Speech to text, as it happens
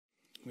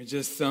We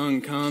just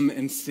sung, "Come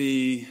and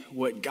see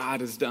what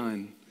God has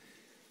done."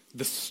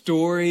 The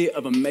story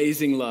of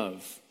amazing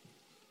love.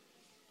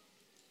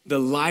 The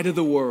light of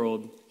the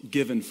world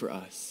given for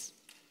us.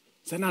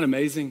 Is that not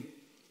amazing?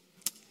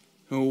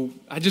 Oh,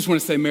 I just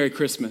want to say Merry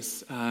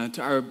Christmas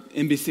to our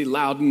NBC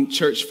Loudon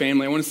church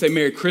family. I want to say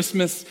Merry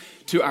Christmas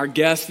to our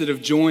guests that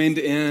have joined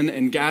in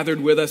and gathered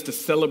with us to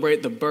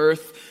celebrate the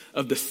birth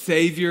of the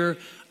Savior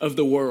of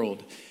the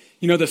world.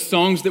 You know, the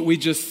songs that we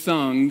just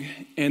sung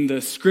and the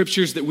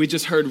scriptures that we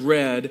just heard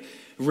read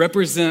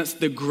represents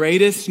the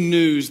greatest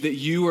news that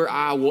you or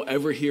I will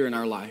ever hear in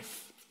our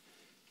life.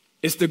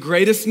 It's the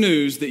greatest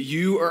news that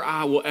you or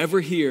I will ever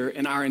hear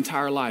in our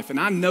entire life. And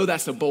I know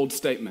that's a bold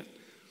statement.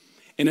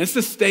 And it's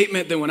a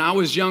statement that when I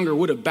was younger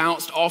would have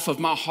bounced off of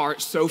my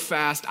heart so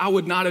fast, I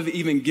would not have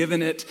even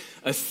given it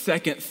a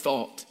second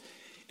thought.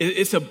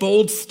 It's a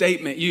bold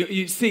statement.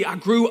 You see, I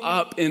grew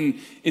up in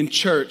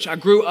church. I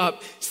grew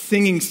up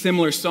singing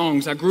similar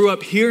songs. I grew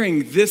up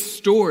hearing this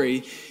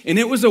story, and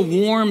it was a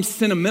warm,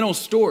 sentimental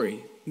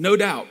story, no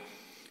doubt.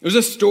 It was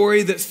a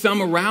story that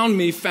some around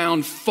me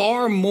found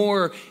far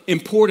more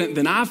important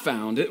than I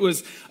found. It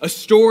was a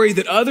story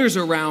that others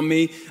around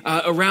me,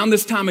 around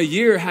this time of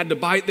year, had to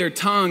bite their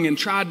tongue and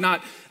tried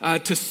not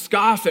to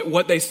scoff at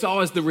what they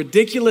saw as the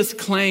ridiculous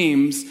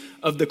claims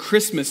of the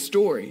Christmas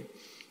story.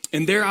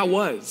 And there I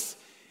was,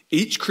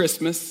 each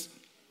Christmas,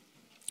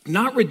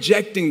 not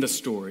rejecting the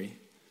story,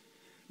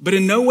 but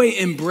in no way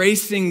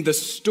embracing the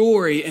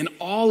story and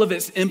all of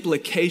its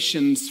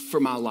implications for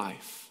my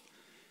life.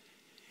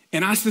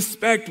 And I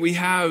suspect we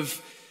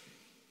have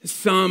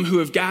some who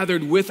have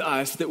gathered with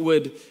us that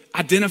would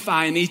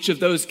identify in each of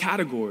those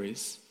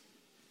categories.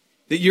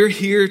 That you're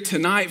here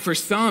tonight, for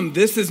some,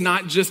 this is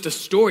not just a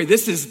story,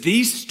 this is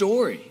the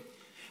story.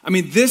 I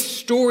mean, this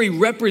story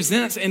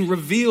represents and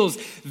reveals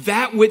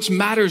that which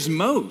matters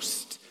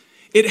most.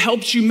 It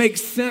helps you make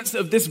sense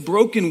of this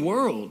broken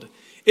world.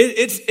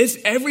 It's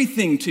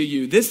everything to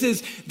you. This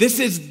is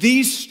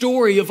the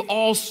story of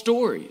all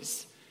stories.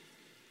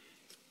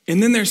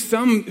 And then there's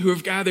some who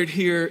have gathered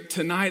here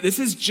tonight. This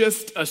is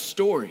just a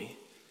story.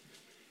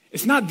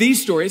 It's not the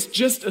story, it's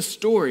just a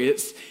story.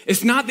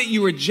 It's not that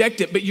you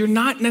reject it, but you're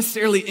not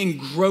necessarily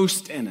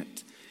engrossed in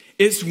it.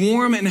 It's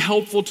warm and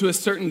helpful to a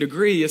certain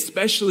degree,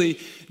 especially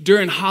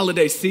during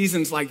holiday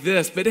seasons like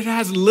this, but it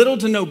has little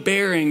to no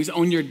bearings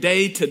on your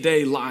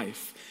day-to-day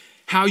life,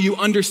 how you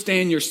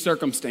understand your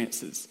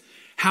circumstances,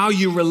 how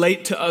you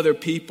relate to other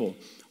people,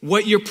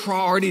 what your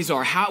priorities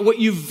are, what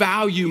you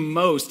value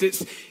most.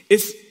 It's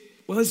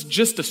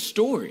just a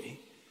story.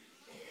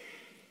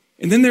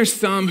 And then there's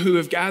some who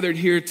have gathered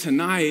here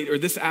tonight or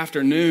this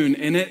afternoon,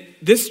 and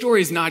this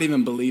story is not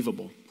even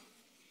believable.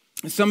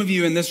 Some of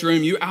you in this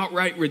room, you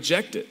outright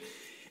reject it.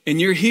 And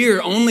you're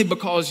here only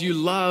because you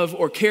love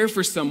or care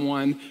for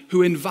someone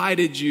who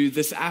invited you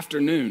this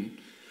afternoon.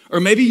 Or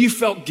maybe you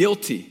felt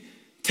guilty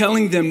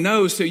telling them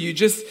no, so you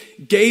just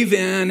gave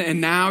in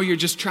and now you're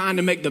just trying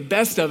to make the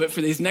best of it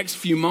for these next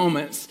few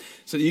moments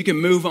so that you can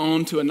move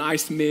on to a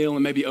nice meal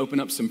and maybe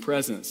open up some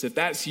presents. If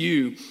that's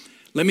you,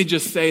 let me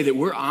just say that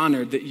we're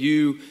honored that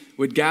you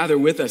would gather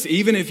with us.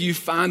 Even if you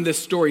find this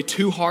story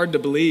too hard to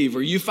believe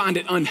or you find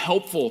it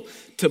unhelpful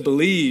to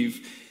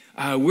believe,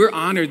 we're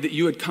honored that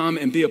you would come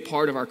and be a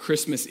part of our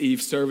Christmas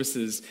Eve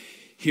services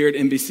here at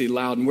NBC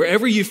Loudon.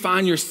 Wherever you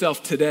find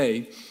yourself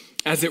today,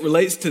 as it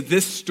relates to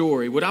this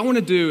story, what I want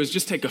to do is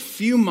just take a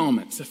few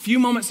moments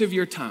of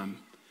your time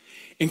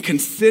and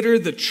consider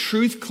the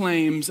truth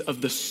claims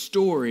of the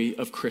story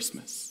of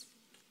Christmas.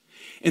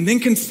 And then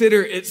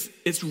consider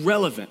its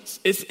relevance,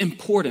 its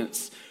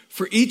importance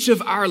for each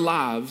of our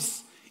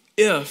lives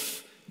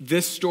if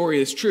this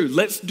story is true.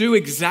 Let's do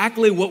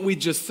exactly what we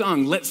just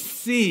sung. Let's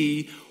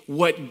see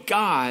what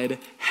God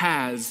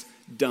has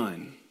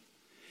done.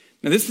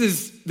 Now, this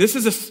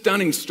is a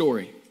stunning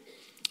story.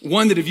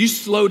 One that if you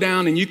slow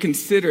down and you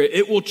consider it,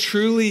 it will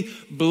truly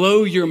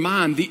blow your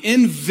mind. The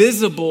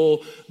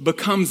invisible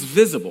becomes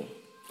visible.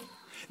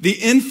 The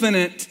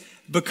infinite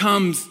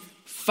becomes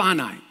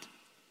finite.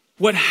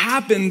 What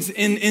happens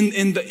in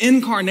the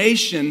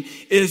incarnation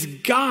is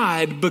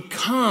God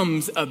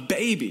becomes a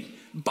baby.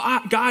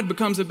 God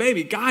becomes a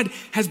baby. God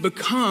has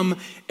become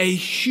a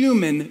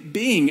human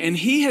being, and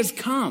he has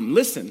come,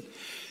 listen,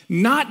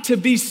 not to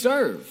be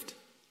served.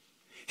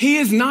 He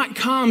has not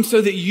come so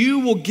that you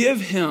will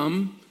give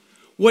him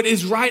what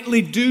is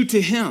rightly due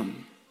to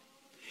him.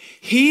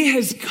 He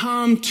has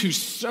come to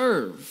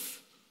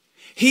serve.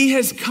 He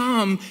has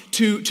come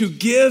to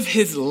give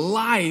his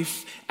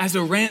life as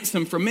a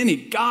ransom for many.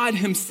 God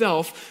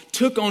himself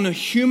took on a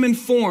human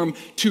form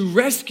to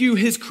rescue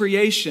his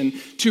creation,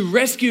 to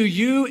rescue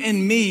you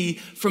and me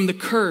from the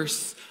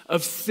curse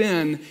of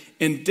sin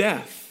and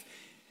death.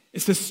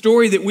 It's a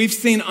story that we've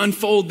seen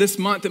unfold this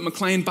month at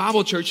McLean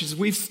Bible Church as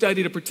we've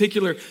studied a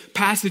particular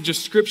passage of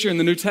scripture in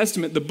the New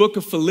Testament, the book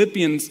of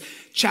Philippians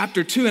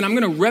chapter 2. And I'm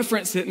going to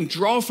reference it and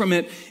draw from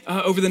it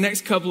over the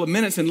next couple of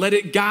minutes and let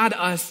it guide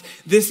us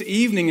this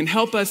evening and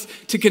help us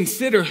to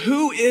consider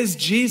who is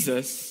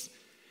Jesus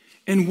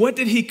and what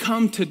did he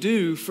come to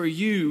do for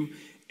you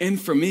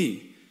and for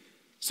me.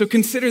 So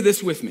consider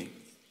this with me.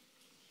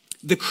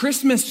 The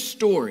Christmas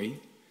story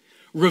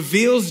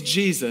reveals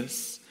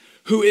Jesus,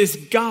 who is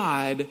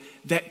God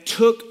that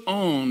took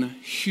on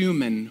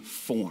human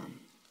form.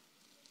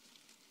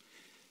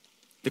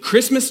 The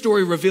Christmas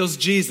story reveals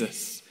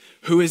Jesus,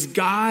 who is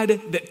God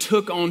that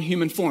took on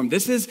human form.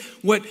 This is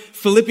what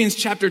Philippians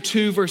chapter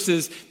 2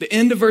 the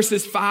end of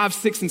verses 5,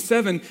 6, and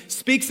 7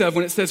 speaks of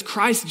when it says,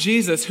 Christ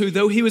Jesus, who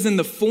though he was in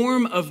the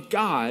form of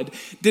God,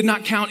 did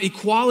not count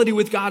equality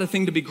with God a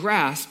thing to be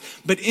grasped,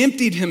 but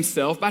emptied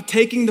himself by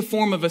taking the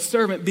form of a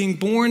servant, being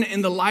born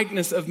in the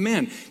likeness of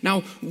men.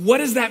 Now, what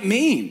does that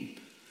mean?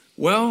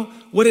 Well,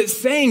 what it's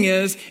saying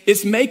is,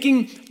 it's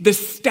making the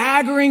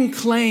staggering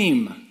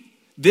claim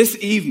this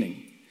evening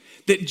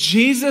that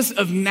Jesus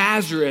of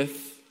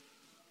Nazareth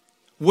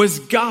was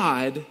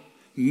God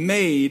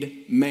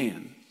made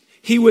man.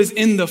 He was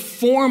in the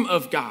form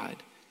of God.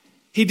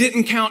 He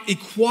didn't count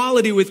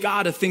equality with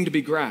God a thing to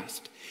be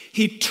grasped.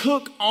 He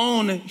took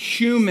on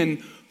human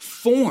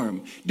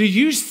form. Do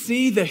you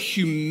see the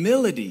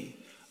humility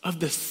of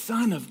the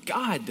Son of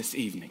God this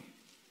evening?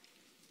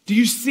 Do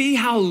you see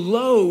how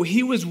low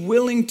he was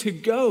willing to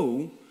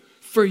go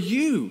for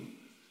you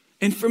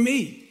and for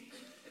me?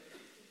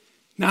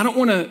 Now, I don't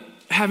want to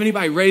have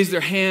anybody raise their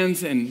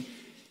hands and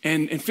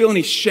feel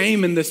any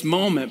shame in this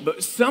moment,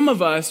 but some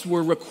of us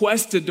were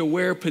requested to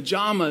wear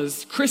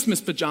pajamas,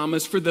 Christmas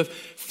pajamas, for the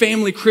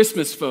family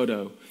Christmas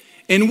photo.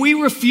 And we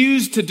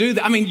refused to do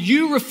that. I mean,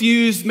 you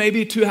refused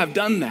maybe to have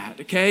done that,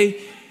 okay?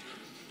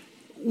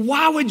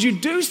 Why would you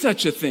do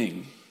such a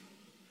thing?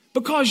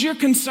 Because you're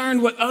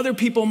concerned what other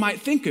people might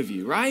think of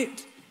you,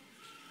 right?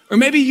 Or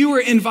maybe you were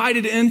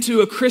invited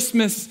into a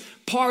Christmas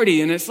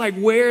party and it's like,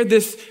 wear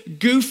this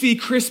goofy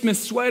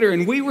Christmas sweater,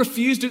 and we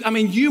refused to. I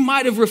mean, you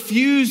might have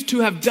refused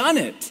to have done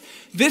it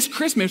this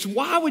Christmas.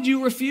 Why would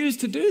you refuse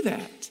to do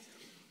that?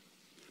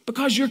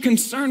 Because you're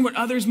concerned what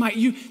others might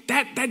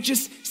that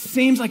just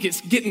seems like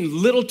it's getting a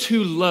little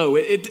too low.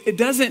 It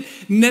doesn't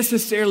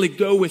necessarily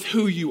go with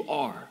who you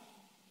are.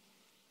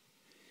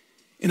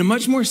 In a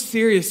much more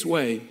serious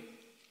way,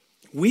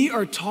 we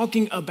are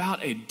talking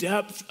about a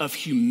depth of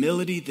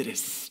humility that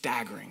is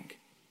staggering.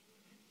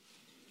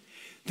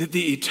 That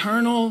the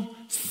eternal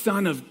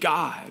Son of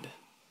God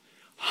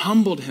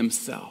humbled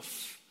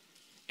himself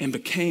and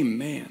became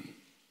man.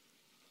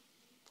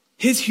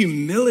 His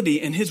humility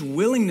and his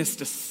willingness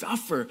to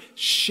suffer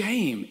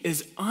shame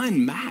is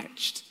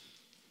unmatched.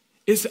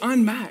 It's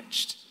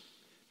unmatched.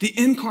 The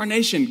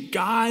incarnation,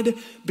 God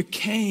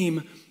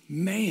became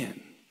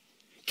man.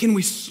 Can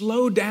we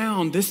slow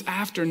down this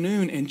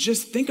afternoon and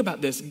just think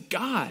about this?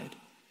 God,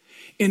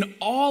 in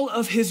all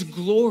of his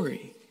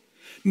glory,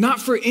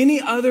 not for any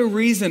other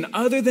reason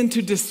other than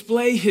to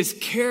display his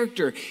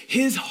character,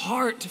 his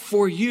heart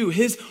for you,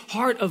 his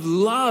heart of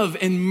love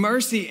and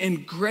mercy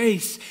and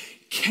grace,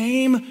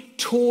 came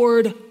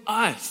toward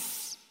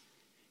us.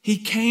 He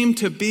came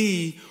to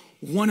be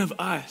one of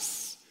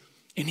us,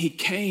 and he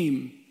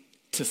came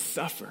to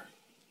suffer.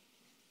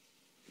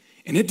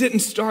 And it didn't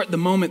start the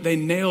moment they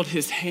nailed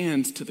his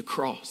hands to the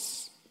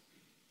cross.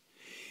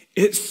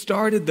 It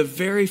started the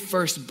very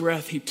first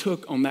breath he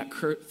took on that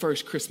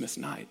first Christmas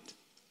night.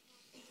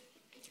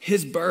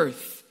 His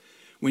birth,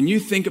 when you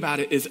think about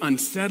it, is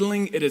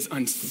unsettling. It is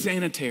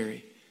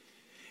unsanitary.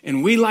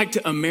 And we like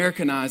to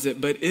Americanize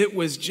it, but it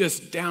was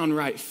just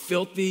downright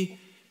filthy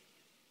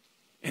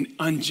and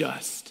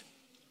unjust.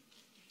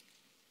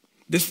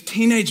 This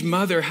teenage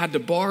mother had to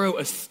borrow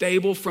a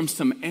stable from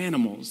some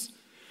animals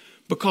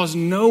because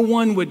no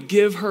one would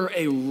give her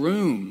a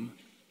room.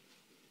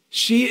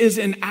 She is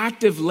in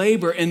active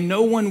labor and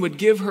no one would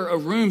give her a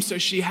room, so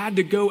she had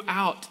to go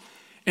out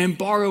and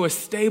borrow a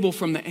stable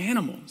from the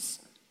animals.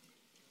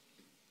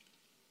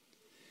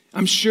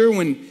 I'm sure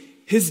when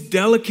his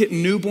delicate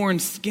newborn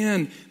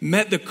skin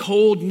met the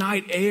cold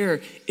night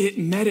air, it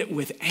met it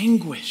with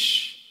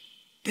anguish.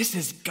 This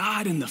is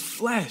God in the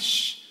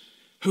flesh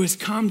who has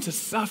come to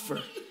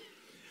suffer.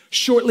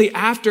 Shortly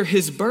after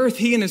his birth,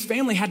 he and his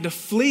family had to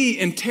flee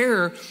in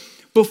terror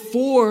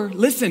before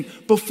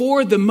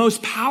the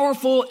most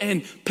powerful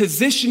and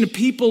positioned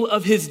people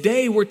of his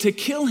day were to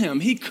kill him.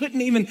 He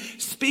couldn't even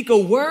speak a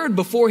word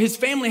before his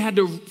family had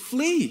to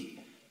flee.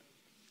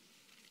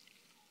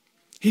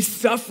 He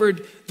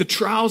suffered the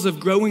trials of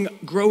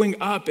growing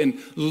up and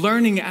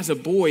learning as a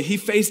boy. He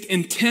faced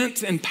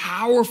intense and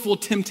powerful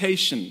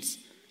temptations,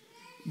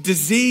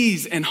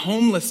 disease and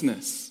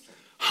homelessness,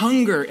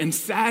 hunger and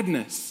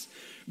sadness,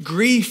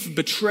 grief,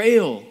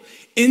 betrayal,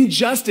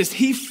 injustice.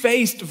 He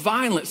faced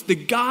violence. The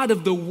God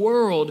of the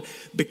world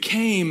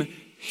became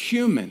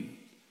human.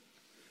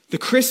 The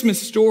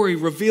Christmas story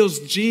reveals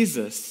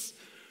Jesus,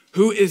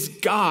 who is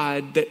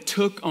God that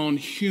took on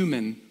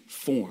human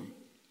form.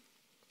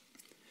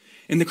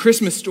 And the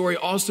Christmas story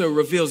also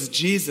reveals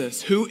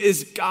Jesus, who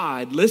is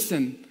God,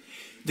 listen,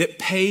 that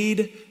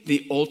paid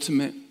the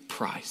ultimate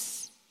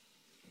price.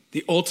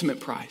 The ultimate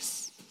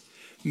price.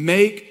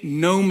 Make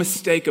no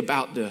mistake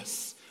about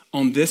this.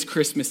 On this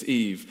Christmas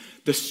Eve,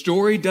 the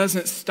story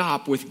doesn't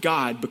stop with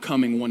God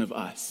becoming one of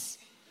us.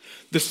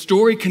 The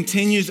story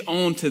continues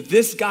on to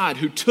this God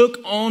who took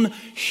on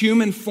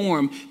human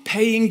form,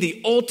 paying the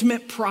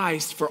ultimate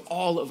price for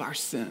all of our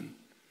sin.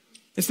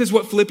 This is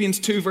what Philippians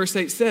 2 verse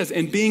 8 says.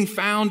 And being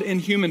found in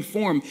human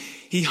form,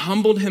 he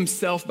humbled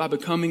himself by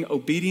becoming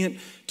obedient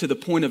to the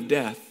point of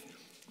death,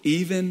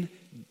 even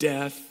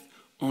death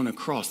on a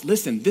cross.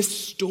 Listen, this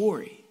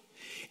story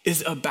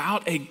is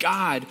about a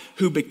God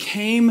who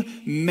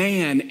became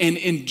man and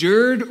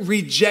endured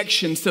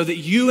rejection so that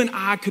you and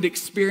I could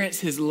experience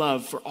his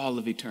love for all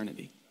of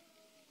eternity.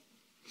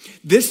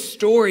 This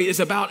story is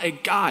about a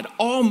God,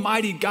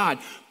 almighty God,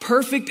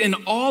 perfect in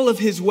all of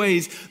his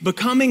ways,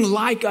 becoming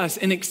like us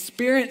and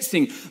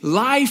experiencing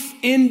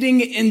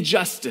life-ending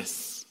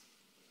injustice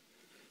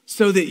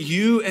so that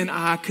you and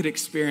I could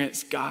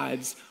experience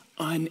God's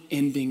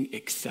unending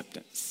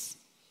acceptance.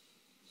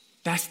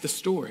 That's the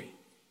story.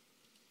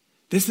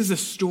 This is a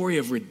story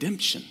of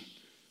redemption.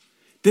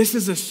 This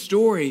is a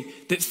story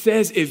that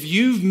says if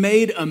you've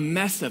made a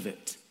mess of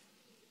it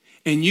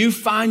and you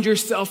find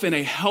yourself in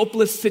a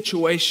helpless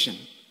situation,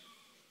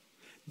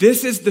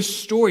 this is the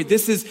story.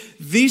 This is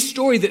the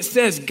story that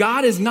says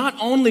God is not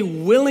only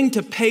willing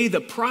to pay the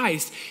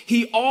price,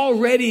 he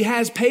already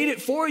has paid it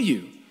for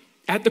you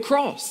at the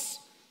cross.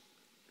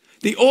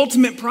 The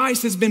ultimate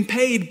price has been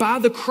paid by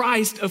the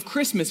Christ of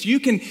Christmas.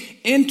 You can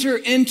enter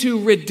into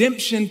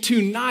redemption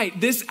tonight,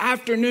 this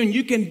afternoon.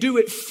 You can do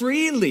it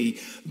freely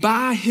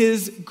by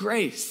his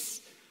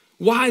grace.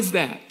 Why is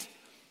that?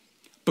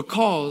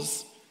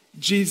 Because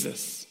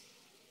Jesus,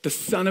 the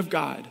Son of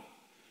God,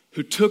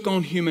 who took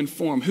on human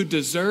form, who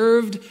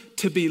deserved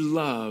to be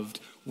loved,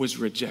 was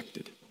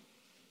rejected.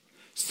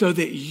 So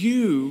that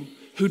you,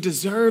 who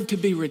deserved to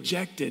be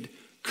rejected,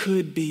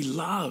 could be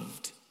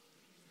loved.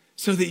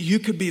 So that you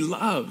could be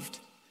loved.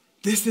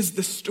 This is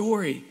the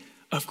story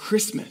of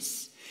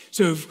Christmas.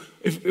 So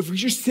if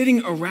you're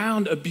sitting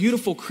around a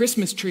beautiful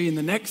Christmas tree in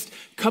the next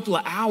couple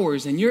of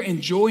hours and you're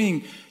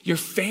enjoying your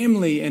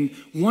family and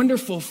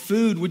wonderful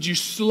food, would you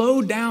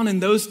slow down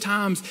in those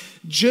times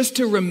just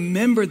to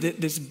remember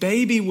that this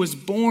baby was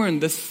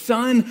born, the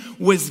Son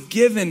was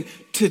given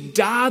to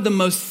die the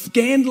most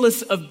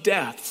scandalous of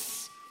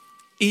deaths,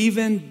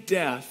 even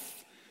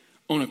death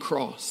on a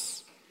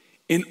cross,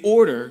 in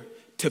order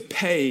to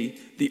pay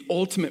the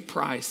ultimate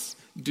price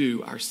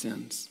due our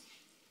sins.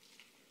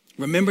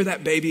 Remember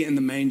that baby in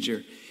the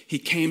manger. He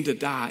came to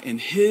die, and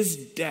his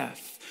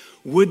death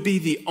would be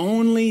the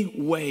only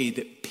way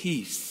that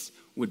peace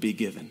would be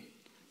given.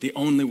 The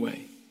only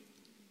way.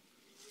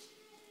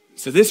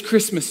 So this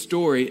Christmas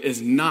story is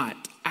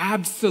not,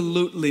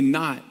 absolutely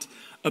not,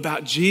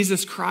 about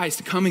Jesus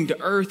Christ coming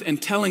to earth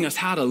and telling us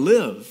how to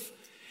live.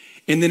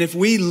 And then if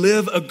we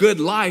live a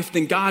good life,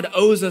 then God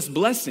owes us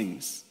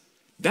blessings.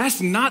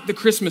 That's not the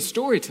Christmas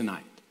story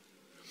tonight.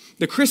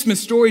 The Christmas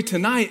story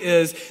tonight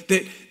is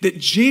that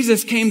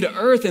Jesus came to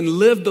earth and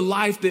lived the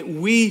life that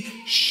we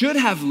should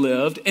have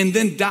lived and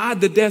then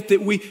died the death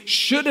that we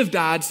should have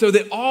died so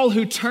that all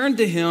who turn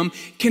to him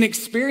can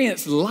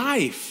experience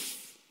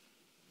life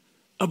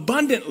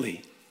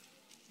abundantly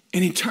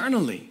and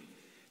eternally.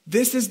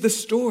 This is the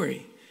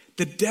story.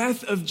 The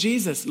death of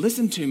Jesus,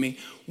 listen to me,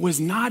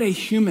 was not a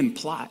human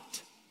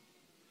plot.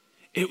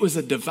 It was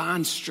a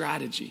divine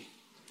strategy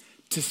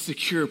to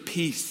secure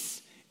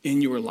peace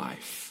in your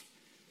life.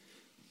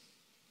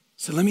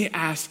 So let me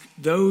ask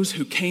those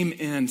who came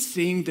in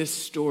seeing this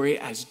story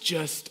as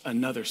just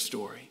another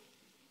story.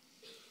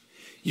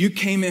 You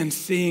came in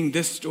seeing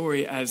this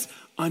story as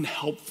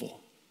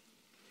unhelpful.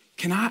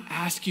 Can I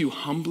ask you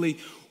humbly,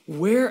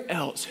 who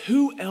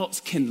else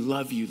can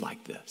love you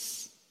like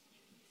this?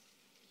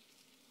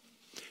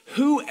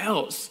 Who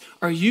else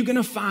are you going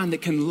to find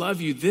that can love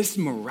you this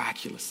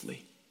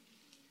miraculously,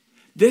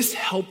 this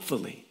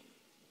helpfully?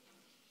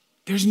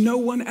 There's no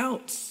one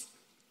else.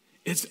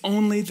 It's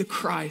only the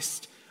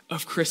Christ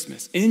of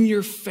Christmas. In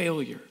your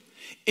failure,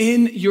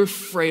 in your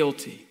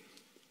frailty,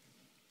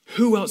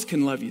 who else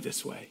can love you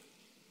this way?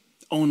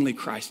 Only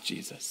Christ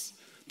Jesus,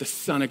 the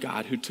Son of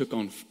God who took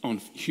on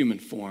human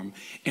form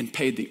and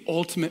paid the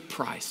ultimate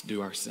price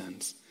due our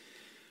sins.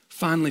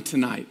 Finally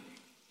tonight,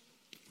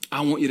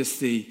 I want you to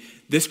see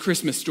this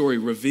Christmas story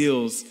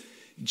reveals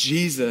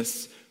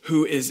Jesus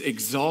who is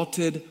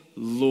exalted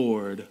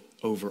Lord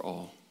over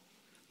all.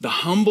 The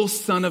humble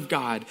Son of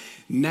God,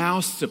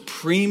 now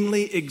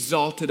supremely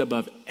exalted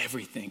above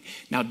everything.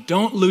 Now,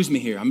 don't lose me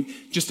here. I'm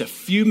just a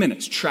few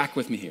minutes. Track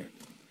with me here.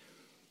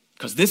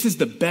 Because this is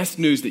the best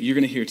news that you're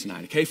going to hear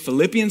tonight, okay?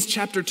 Philippians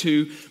chapter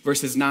 2,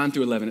 verses 9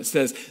 through 11. It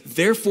says,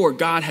 "Therefore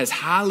God has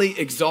highly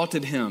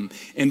exalted him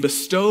and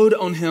bestowed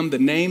on him the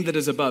name that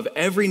is above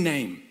every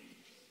name,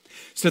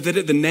 so that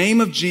at the name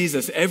of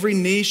Jesus, every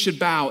knee should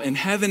bow in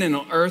heaven and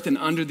on earth and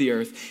under the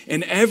earth,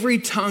 and every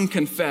tongue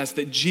confess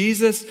that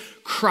Jesus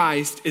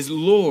Christ is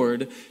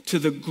Lord, to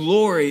the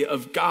glory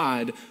of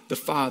God the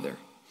Father."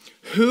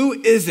 Who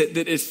is it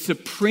that is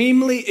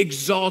supremely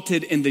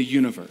exalted in the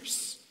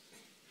universe?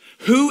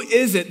 Who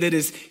is it that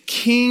is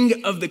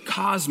king of the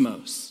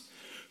cosmos?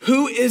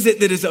 Who is it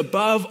that is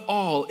above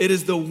all? It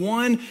is the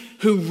one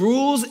who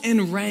rules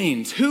and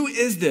reigns. Who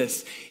is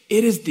this?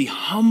 It is the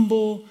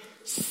humble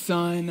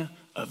Son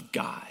of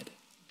God.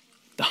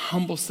 The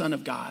humble Son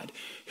of God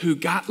who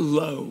got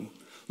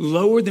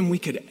lower than we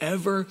could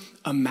ever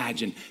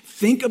imagine.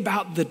 Think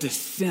about the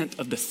descent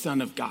of the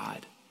Son of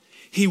God.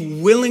 He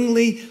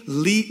willingly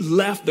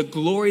left the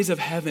glories of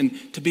heaven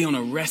to be on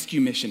a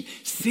rescue mission.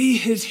 See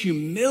his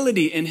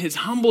humility and his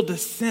humble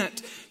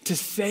descent to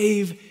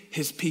save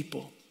his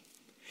people.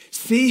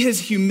 See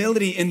his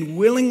humility in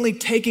willingly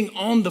taking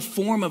on the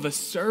form of a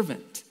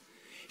servant.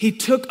 He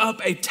took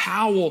up a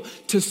towel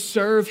to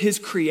serve his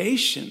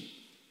creation.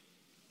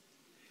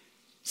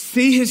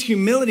 See his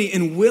humility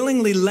in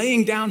willingly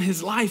laying down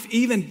his life,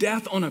 even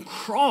death on a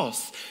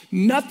cross.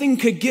 Nothing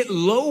could get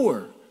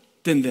lower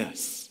than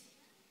this.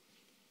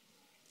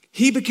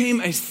 He became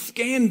a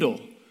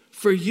scandal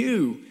for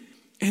you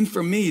and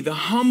for me. The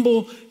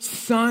humble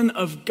Son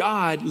of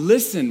God,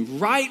 listen,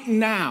 right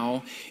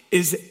now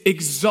is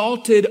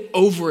exalted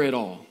over it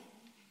all.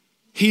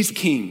 He's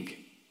king.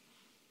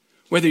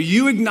 Whether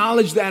you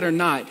acknowledge that or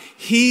not,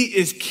 he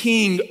is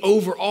king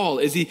over all.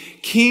 Is he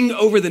king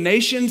over the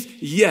nations?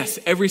 Yes,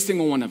 every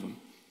single one of them.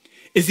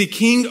 Is he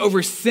king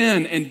over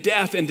sin and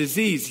death and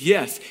disease?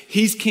 Yes,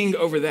 he's king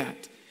over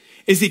that.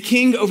 Is he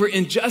king over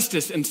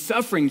injustice and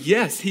suffering?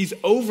 Yes, he's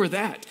over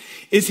that.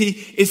 Is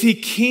he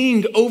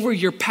king over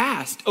your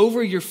past,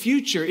 over your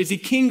future? Is he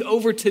king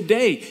over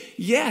today?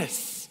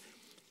 Yes,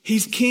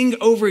 he's king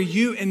over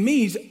you and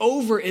me. He's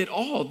over it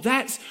all.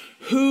 That's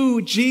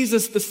who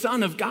Jesus, the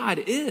Son of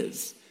God,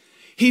 is.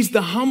 He's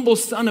the humble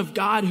Son of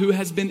God who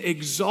has been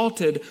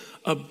exalted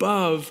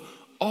above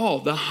all.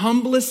 The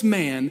humblest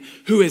man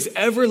who has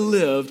ever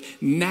lived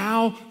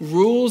now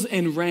rules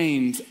and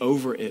reigns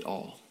over it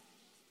all.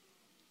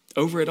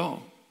 Over it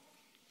all.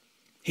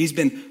 He's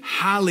been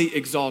highly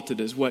exalted,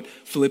 is what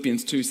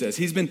Philippians 2 says.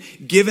 He's been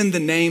given the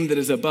name that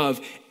is above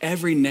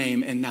every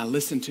name. And now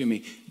listen to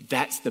me.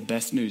 That's the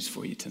best news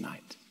for you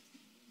tonight.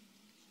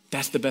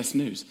 That's the best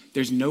news.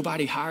 There's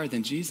nobody higher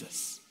than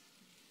Jesus.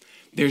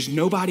 There's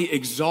nobody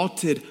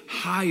exalted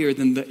higher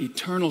than the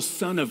eternal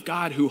Son of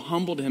God who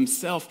humbled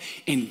himself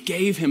and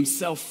gave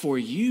himself for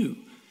you.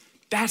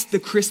 That's the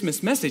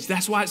Christmas message.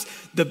 That's why it's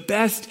the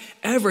best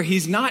ever.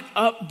 He's not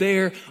up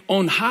there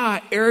on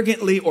high,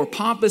 arrogantly or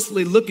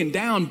pompously looking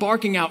down,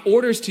 barking out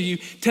orders to you,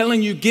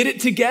 telling you, get it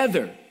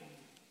together.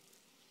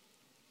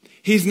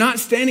 He's not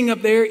standing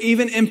up there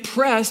even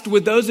impressed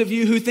with those of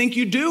you who think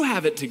you do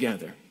have it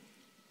together.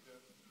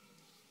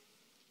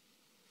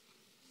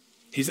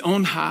 He's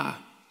on high,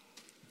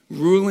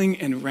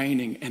 ruling and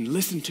reigning. And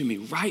listen to me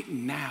right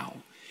now.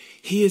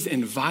 He is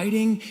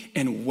inviting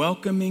and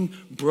welcoming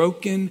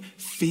broken,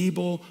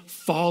 feeble,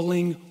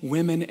 falling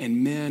women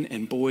and men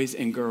and boys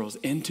and girls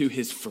into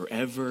his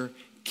forever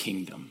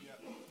kingdom.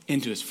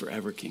 Into his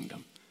forever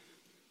kingdom.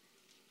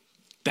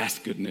 That's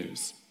good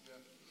news.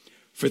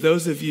 For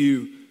those of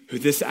you who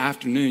this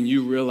afternoon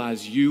you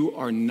realize you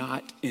are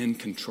not in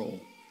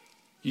control.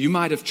 You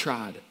might have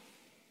tried.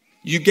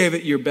 You gave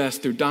it your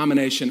best through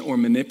domination or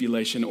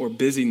manipulation or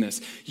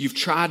busyness. You've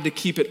tried to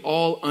keep it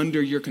all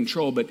under your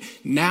control, but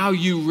now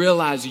you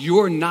realize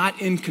you're not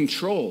in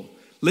control.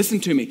 Listen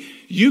to me.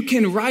 You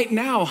can right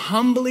now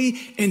humbly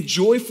and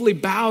joyfully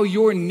bow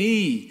your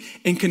knee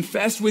and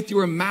confess with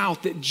your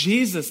mouth that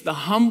Jesus, the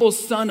humble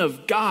Son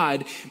of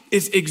God,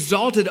 is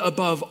exalted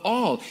above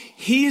all.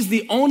 He is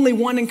the only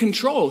one in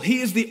control.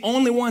 He is the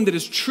only one that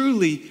is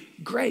truly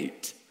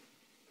great.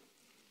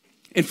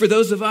 And for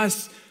those of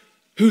us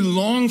who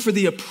long for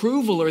the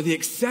approval or the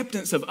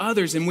acceptance of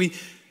others, and we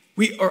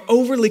are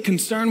overly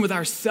concerned with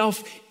our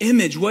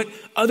self-image, what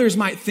others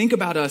might think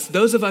about us.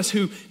 Those of us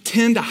who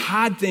tend to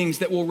hide things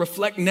that will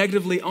reflect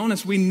negatively on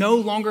us, we no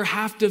longer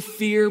have to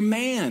fear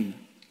man.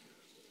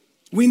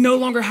 We no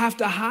longer have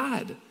to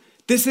hide.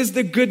 This is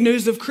the good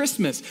news of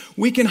Christmas.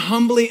 We can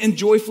humbly and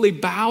joyfully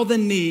bow the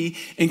knee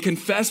and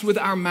confess with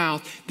our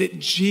mouth that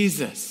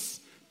Jesus,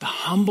 the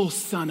humble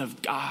Son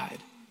of God,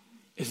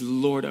 is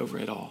Lord over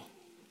it all.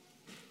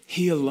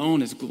 He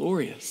alone is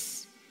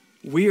glorious.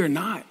 We are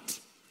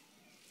not.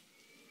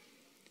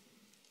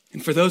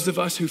 And for those of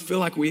us who feel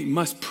like we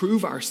must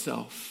prove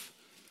ourselves,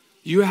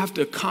 you have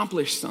to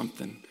accomplish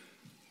something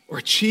or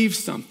achieve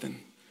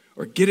something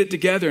or get it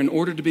together in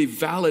order to be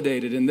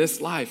validated in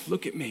this life.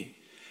 Look at me.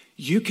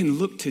 You can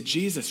look to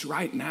Jesus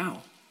right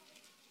now.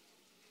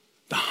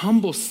 The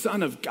humble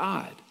Son of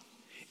God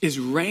is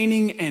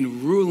reigning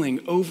and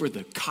ruling over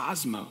the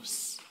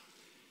cosmos.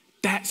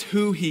 That's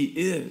who he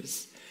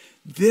is.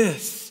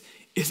 This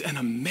is an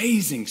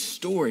amazing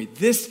story.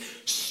 This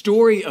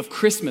story of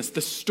Christmas,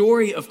 the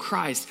story of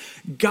Christ,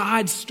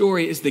 God's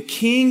story, is the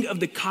King of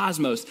the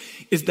cosmos,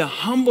 is the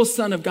humble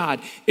Son of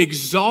God,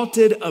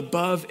 exalted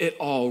above it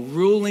all,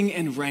 ruling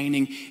and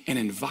reigning and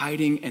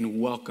inviting and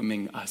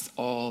welcoming us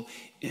all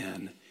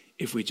in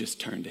if we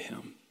just turn to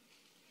him.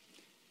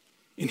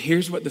 And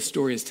here's what the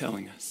story is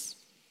telling us.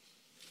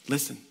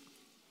 Listen,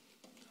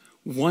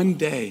 one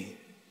day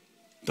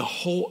the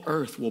whole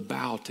earth will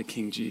bow to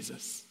King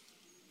Jesus.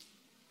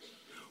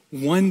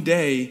 One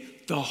day,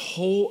 the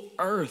whole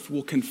earth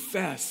will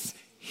confess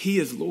he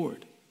is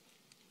Lord.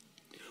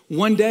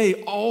 One day,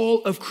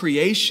 all of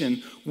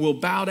creation will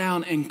bow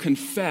down and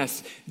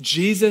confess,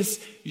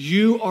 Jesus,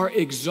 you are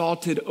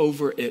exalted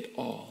over it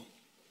all.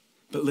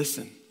 But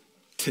listen,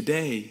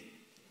 today,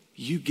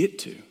 you get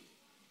to.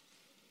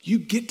 You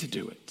get to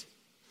do it.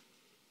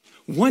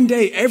 One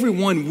day,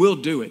 everyone will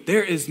do it.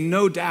 There is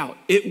no doubt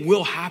it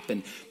will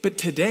happen. But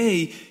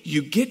today,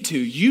 you get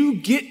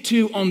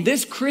to, on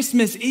this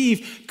Christmas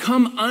Eve,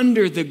 come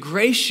under the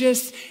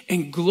gracious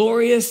and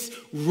glorious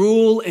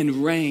rule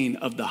and reign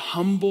of the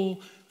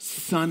humble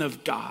Son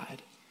of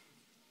God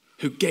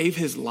who gave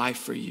his life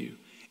for you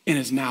and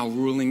is now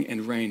ruling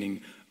and reigning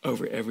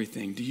over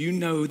everything. Do you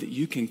know that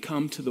you can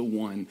come to the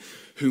one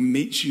who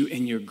meets you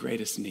in your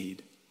greatest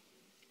need,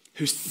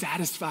 who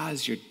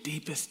satisfies your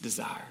deepest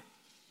desire,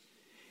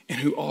 and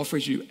who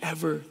offers you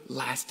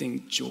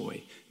everlasting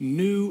joy,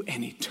 new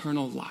and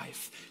eternal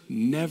life,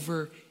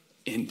 never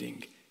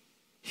ending?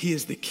 He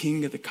is the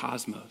King of the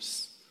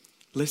cosmos.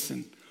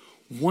 Listen,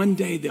 one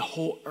day the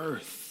whole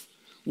earth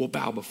will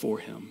bow before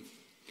him.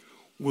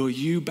 Will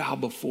you bow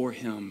before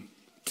him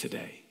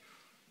today?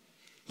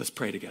 Let's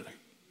pray together.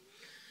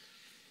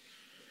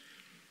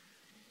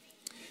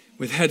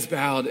 With heads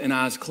bowed and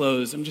eyes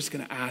closed, I'm just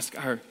going to ask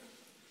our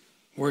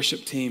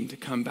worship team to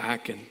come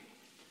back, and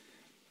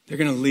they're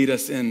going to lead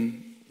us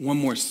in one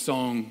more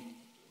song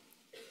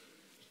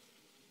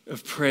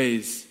of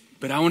praise.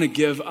 But I want to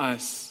give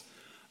us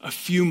a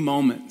few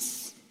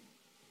moments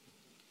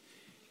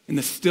in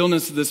the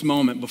stillness of this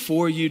moment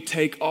before you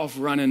take off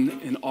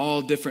running in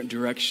all different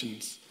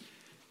directions.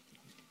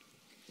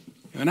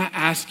 And I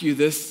ask you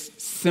this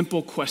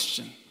simple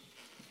question.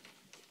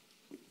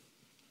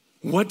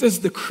 What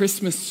does the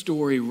Christmas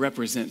story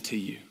represent to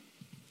you?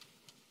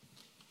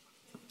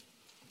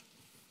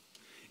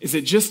 Is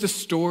it just a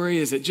story?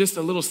 Is it just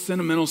a little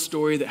sentimental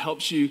story that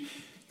helps you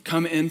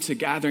come into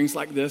gatherings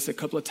like this a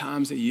couple of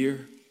times a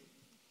year?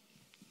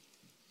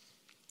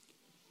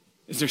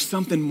 Is there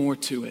something more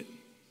to it?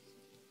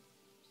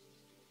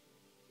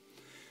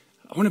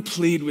 I want to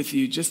plead with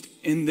you just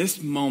in this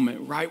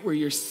moment, right where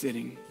you're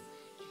sitting,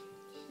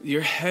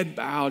 your head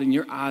bowed and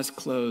your eyes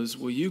closed,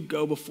 will you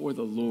go before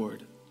the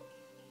Lord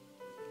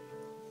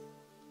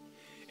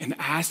and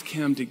ask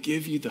him to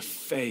give you the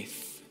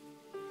faith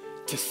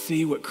to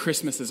see what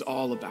Christmas is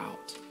all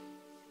about?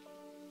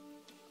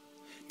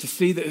 To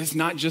see that it's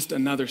not just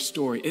another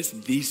story, it's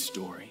the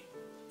story.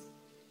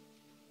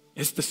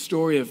 It's the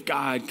story of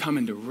God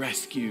coming to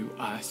rescue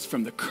us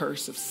from the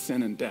curse of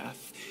sin and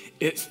death.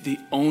 It's the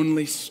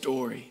only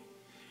story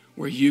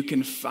where you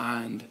can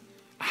find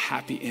a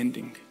happy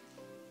ending.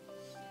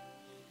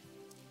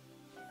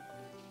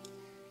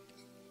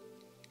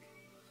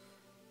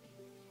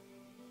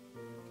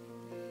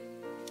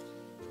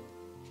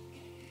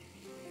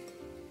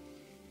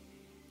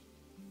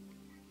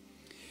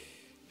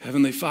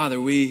 Heavenly Father,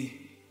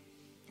 we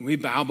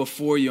bow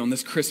before you on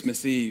this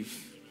Christmas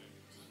Eve.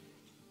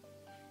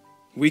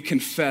 We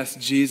confess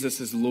Jesus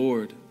is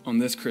Lord on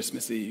this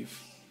Christmas Eve.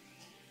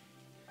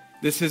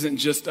 This isn't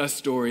just a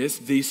story, it's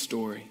the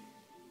story.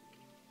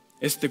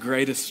 It's the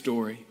greatest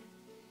story.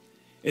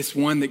 It's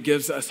one that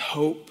gives us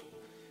hope.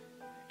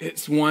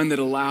 It's one that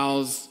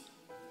allows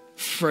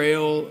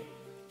frail,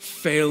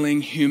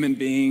 failing human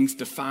beings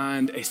to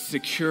find a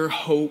secure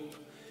hope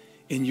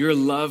in your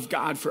love,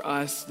 God, for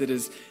us that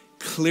is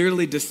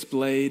clearly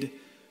displayed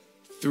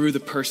through the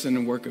person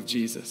and work of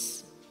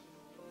Jesus.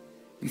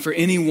 And for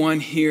anyone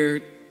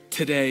here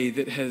today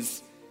that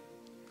has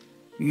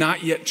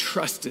not yet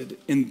trusted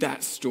in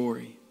that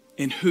story,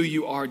 in who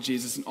you are,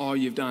 Jesus, and all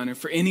you've done, and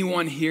for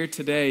anyone here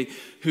today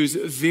who's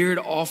veered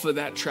off of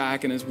that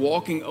track and is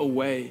walking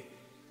away,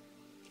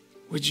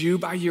 would you,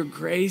 by your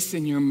grace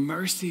and your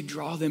mercy,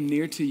 draw them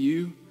near to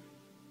you?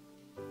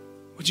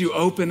 Would you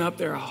open up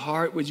their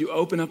heart? Would you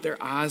open up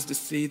their eyes to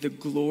see the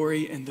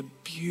glory and the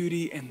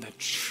beauty and the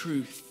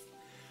truth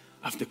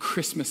of the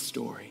Christmas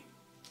story?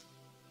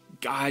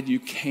 God, you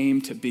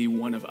came to be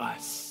one of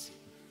us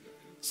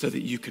so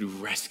that you could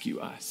rescue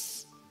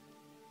us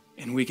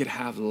and we could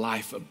have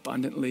life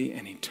abundantly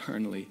and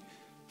eternally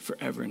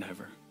forever and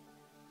ever.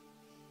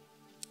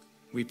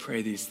 We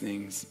pray these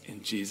things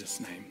in Jesus'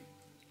 name.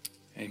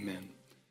 Amen.